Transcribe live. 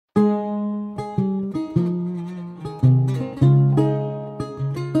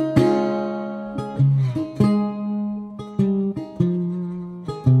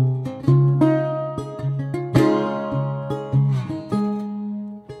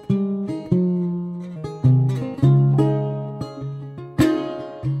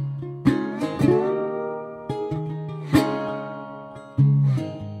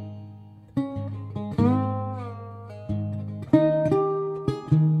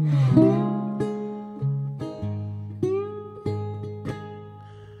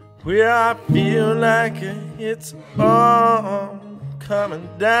where I feel like it's all coming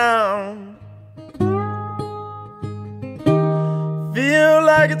down. Feel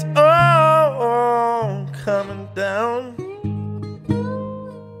like it's all coming down.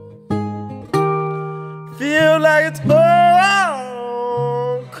 Feel like it's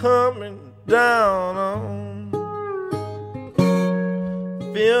all coming down.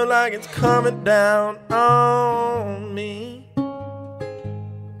 Feel like it's coming down on me.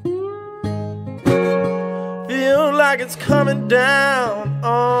 Feel like it's coming down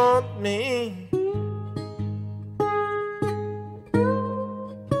on me.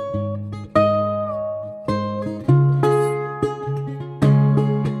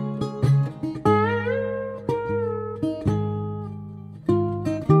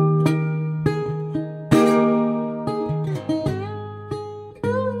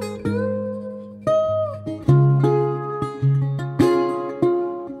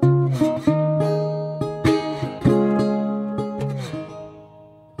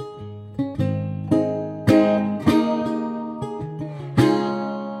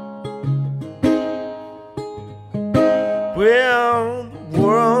 Well, the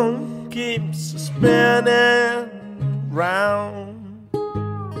world keeps spinning round.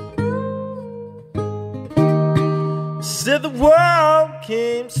 Said the world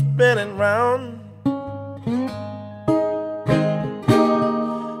keeps spinning round.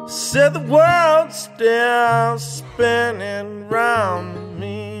 Said the world's still spinning round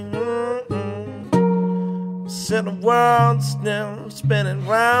me. Said the world's still spinning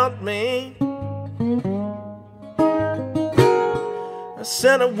round me. I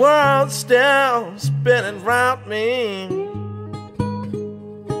said the world's still spinning round me.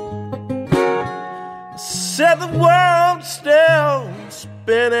 I said the world's still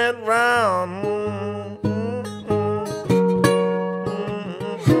spinning round.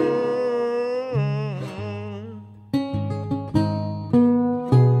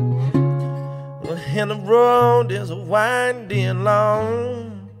 And the road is windy and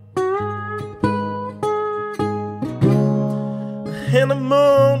long. And the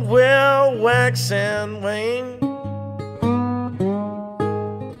moon will wax and wane.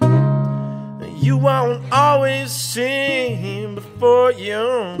 You won't always see before you,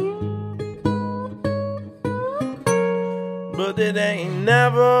 but it ain't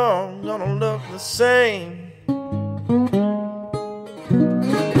never gonna look the same.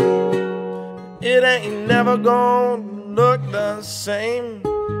 It ain't never gonna look the same.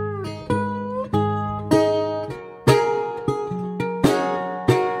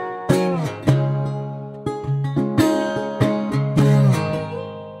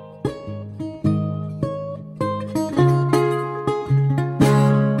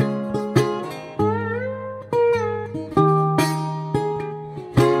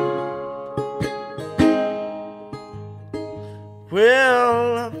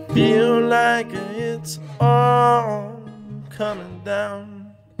 Well, I feel like it's all coming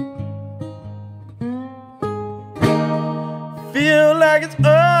down. Feel like it's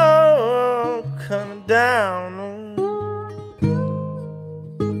all coming down.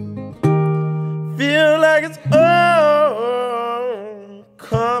 Feel like it's all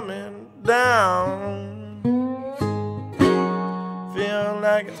coming down. Feel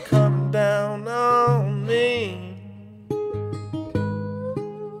like it's coming down on me.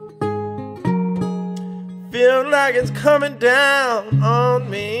 Feel like it's coming down on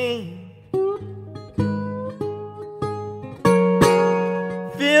me.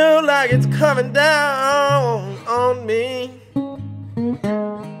 Feel like it's coming down on me.